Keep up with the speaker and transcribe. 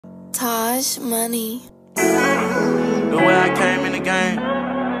Taj Money. The way I came in the game,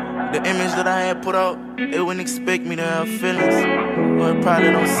 the image that I had put out, they wouldn't expect me to have feelings. Well, it probably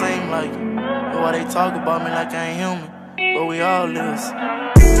don't seem like it. But why they talk about me like I ain't human? But we all live.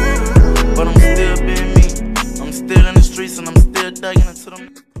 But I'm still being me. I'm still in the streets and I'm still digging into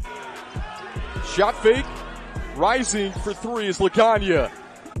them. Shot fake. Rising for three is LeGania.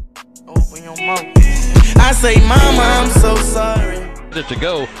 Open your mouth. I say, Mama, I'm so sorry. To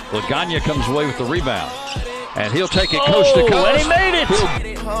go, LeGania comes away with the rebound. And he'll take it coast to coast. And he made it!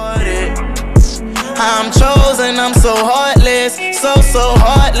 I'm chosen, I'm so heartless, so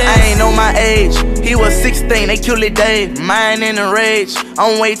heartless. I ain't know my age, he was 16, they killed it Dave. Mine in a rage,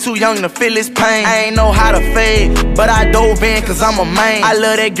 I'm way too young to feel his pain. I ain't know how to fade, but I dove in cause I'm a man. I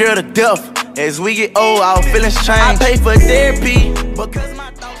love that girl to death, as we get old, our feelings change. I pay for therapy, because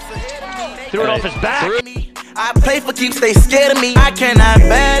my thoughts ahead of me. Threw it off his back. I play for keeps, they scared of me. I cannot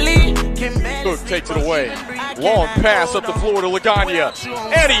barely. Cook takes it away. Long pass up the floor to LeGania.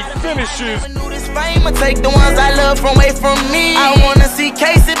 And he finishes. Fame will take the ones I love from away from me. I wanna see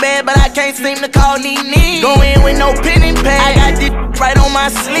Casey bad, but I can't seem to call Nene. Go in with no pen and pad. I got this right on my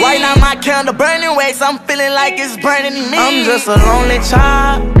sleeve. Right now my candle burning wax. I'm feeling like it's burning me. I'm just a lonely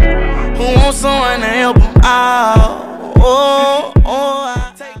child who wants someone to help him out. Oh,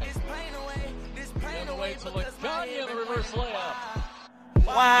 I take this pain away. This pain away to LeGania, the reverse layup.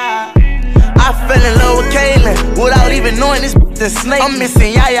 Wow. I fell in love with Kaylin without even knowing this the snake. I'm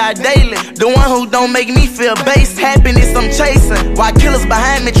missing Yaya daily, the one who don't make me feel base. Happiness I'm chasing, while killers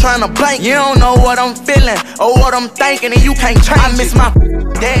behind me trying to blank. You don't know what I'm feeling or what I'm thinking, and you can't change. I miss my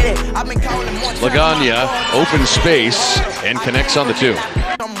daddy. I've been calling more. LeGania, open space, and connects on the two.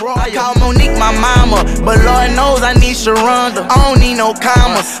 I call Monique my mama, but Lord knows I need Sharonda. I don't need no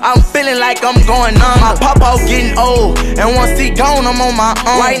commas. I'm feeling like I'm going on. My papa getting old, and once he gone, I'm on my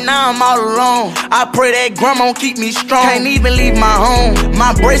own. Right now I'm all alone. I pray that grandma keep me strong. Can't even leave my home.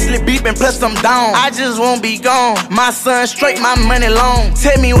 My bracelet beeping, plus I'm down. I just won't be gone. My son straight, my money long.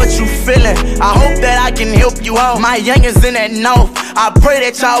 Tell me what you feeling. I hope that I can help you out. My youngins in that north. I pray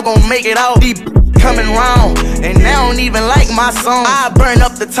that y'all gon' make it out. These coming round, and they don't even like my song. I burn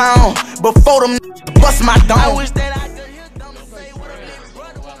up the town before them bust my dome. I wish that I could hear them say what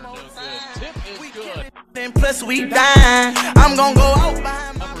and plus we dying. I'm gonna go out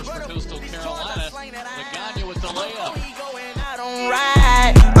behind my LeGania with the layup.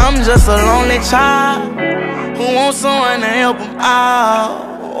 I'm just a lonely child who wants someone to help him out.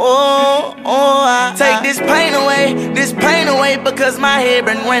 I take this pain away because my head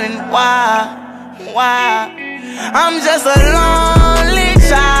been running wild. I'm just a lonely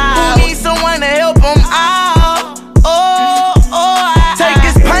child who needs someone to help him out. I take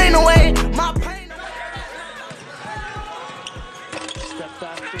this pain away. My pain away. Step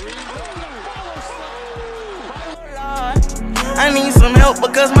back three. I need some help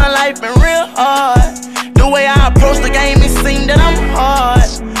because my life been real hard. The way I approach the game, it seems that I'm hard.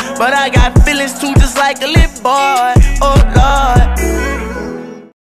 But I got feelings too, just like a little boy.